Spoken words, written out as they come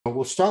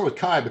We'll start with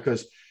Kai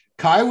because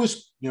Kai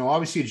was,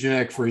 obviously a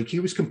genetic freak. He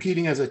was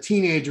competing as a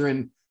teenager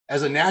and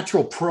as a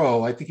natural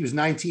pro. I think he was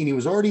 19. He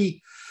was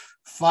already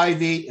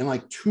 5'8" and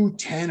like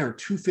 210 or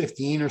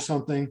 215 or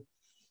something.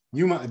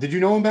 Did you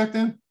know him back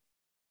then?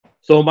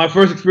 So my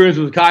first experience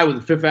with Kai was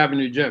the Fifth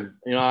Avenue gym.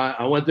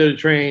 I went there to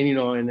train,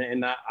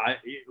 and I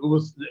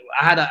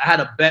had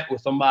a bet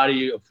with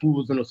somebody of who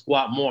was going to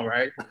squat more,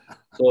 right?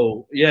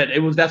 So yeah, it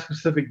was that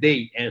specific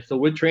date, and so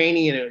we're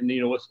training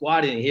and we're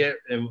squatting here,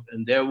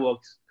 and there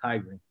walks Kai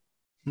Greene.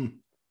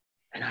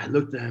 And I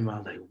looked at him, I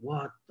was like,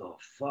 what the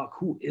fuck?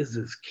 Who is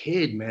this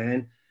kid,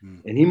 man?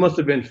 And he must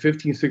have been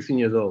 15, 16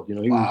 years old. He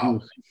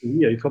was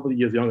a couple of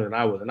years younger than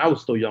I was, and I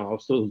was still young. I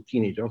was still a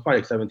teenager. I was probably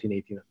like 17,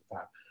 18 at the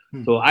time.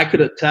 So I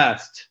could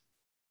attest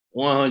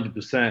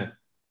 100%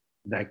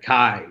 that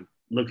Kai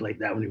looked like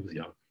that when he was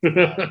young.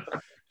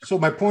 So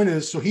my point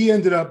is, he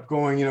ended up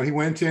going, he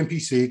went to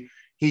NPC.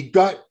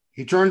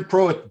 He turned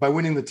pro by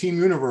winning the Team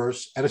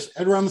Universe at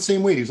around the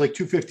same weight. He was like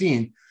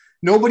 215.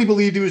 Nobody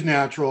believed he was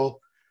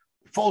natural.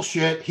 Full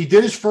shit. He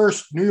did his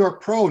first New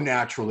York Pro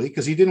naturally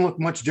because he didn't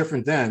look much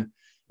different then.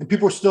 And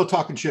people were still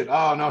talking shit.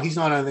 Oh, no, he's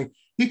not anything.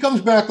 He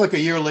comes back like a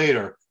year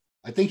later.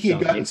 I think he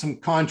had gotten some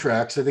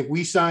contracts. I think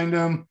we signed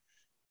him.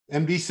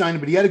 MD signed him,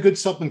 but he had a good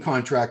supplement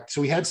contract,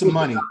 so he had some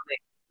money.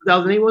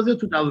 2008 was it?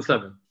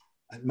 2007?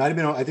 It might have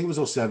been. I think it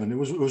was 07. It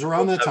was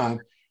around that time.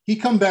 He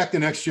come back the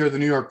next year, the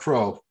New York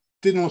Pro.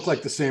 Didn't look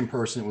like the same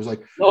person. It was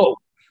like,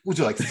 was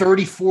it like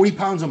 30, 40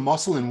 pounds of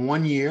muscle in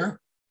 1 year?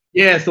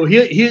 Yeah. So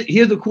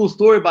here's a cool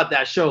story about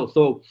that show.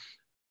 So,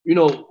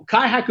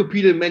 Kai had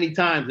competed many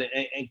times,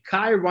 and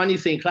Kai and Ronnie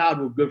St. Cloud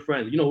were good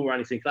friends. You know who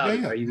Ronnie St. Cloud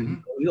is, right? He's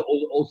an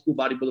old school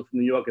bodybuilder from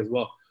New York as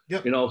well.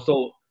 Yep.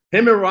 So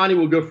him and Ronnie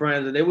were good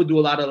friends, and they would do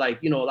a lot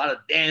of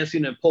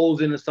dancing and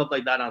posing and stuff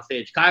like that on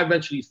stage. Kai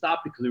eventually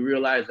stopped because he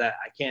realized that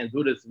I can't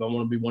do this if I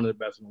want to be one of the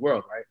best in the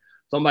world, right?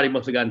 Somebody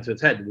must have gotten into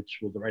his head, which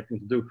was the right thing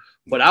to do.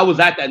 But I was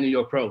at that New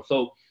York Pro,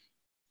 so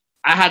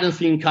I hadn't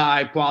seen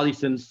Kai probably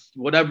since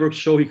whatever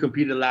show he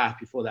competed last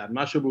before that. I'm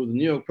not sure if it was the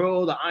New York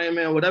Pro, the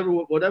Ironman,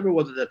 whatever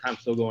was at that time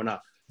still going on.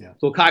 Yeah.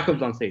 So Kai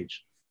comes on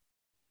stage.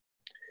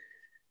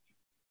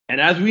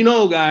 And as we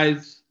know,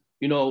 guys,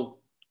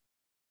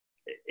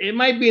 it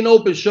might be an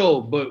open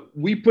show, but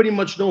we pretty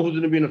much know who's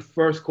going to be in the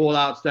first call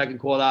out, second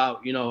call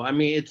out.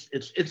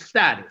 It's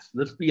status.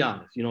 Let's be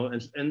honest.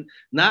 And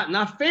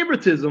not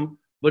favoritism,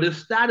 but it's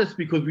status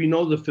because we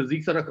know the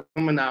physiques that are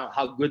coming out,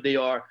 how good they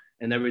are,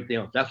 and everything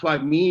else. That's why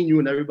me and you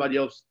and everybody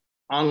else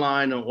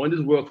online or in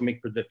this world can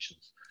make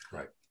predictions.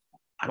 Right.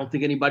 I don't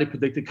think anybody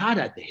predicted Kai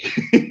that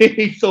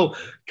day. So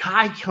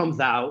Kai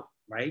comes out,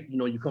 right?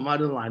 You come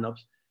out of the lineups.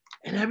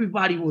 And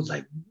everybody was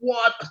like,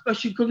 what?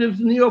 Especially because it was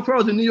the New York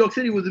Pros in New York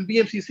City, was in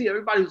BMCC.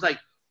 Everybody was like,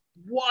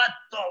 what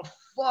the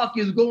fuck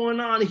is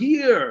going on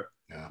here?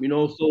 Yeah.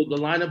 So the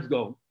lineups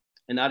go.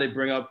 And now they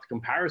bring up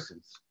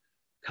comparisons.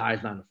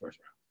 Kai's not in the first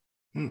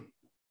round.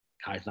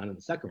 Kai's not in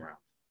the second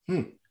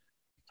round.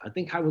 I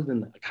think Kai was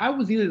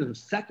either in the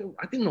second.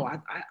 I think no.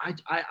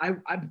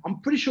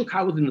 I'm pretty sure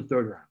Kai was in the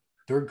third round.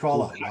 Third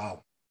call out.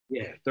 Wow.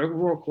 Yeah, third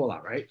round call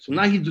out. Right. So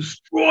now he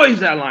destroys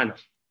that lineup.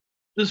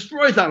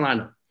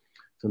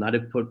 So now they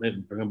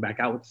bring him back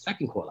out with the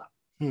second call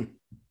out.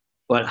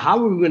 But how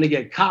are we going to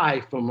get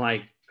Kai from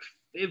like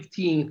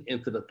 15th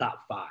into the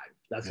top 5?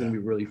 That's going to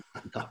be really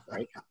tough,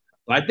 right?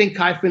 So I think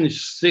Kai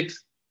finished 6th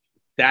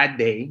that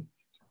day,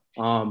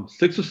 6th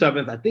or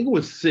 7th. I think it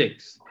was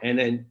 6th. And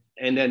then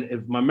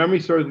if my memory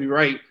serves me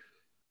right,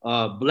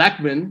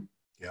 Blackman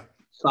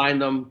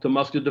signed him to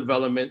Muscular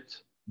Development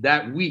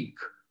that week.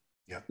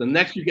 Yep. The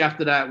next week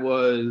after that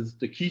was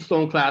the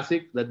Keystone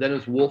Classic that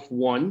Dennis Wolf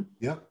won.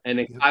 Yep. And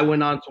then I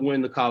went on to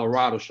win the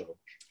Colorado show.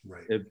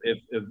 Right.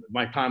 If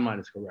my timeline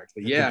is correct.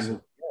 But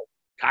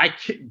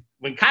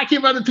when Kai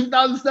came out in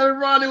 2007,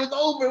 Ron, it was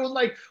over. It was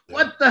like,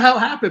 what the hell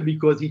happened?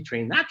 Because he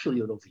trained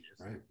naturally all those years.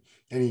 Right.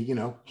 And he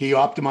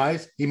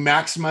optimized, he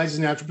maximized his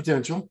natural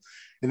potential.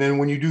 And then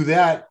when you do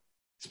that,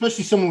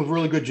 especially someone with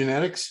really good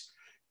genetics,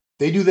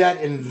 they do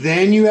that. And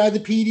then you add the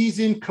PDs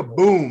in,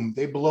 kaboom,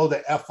 they blow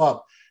the F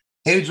up.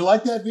 Hey, did you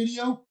like that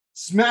video?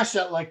 Smash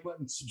that like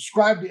button,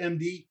 subscribe to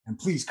MD, and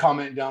please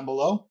comment down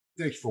below.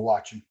 Thanks for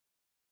watching.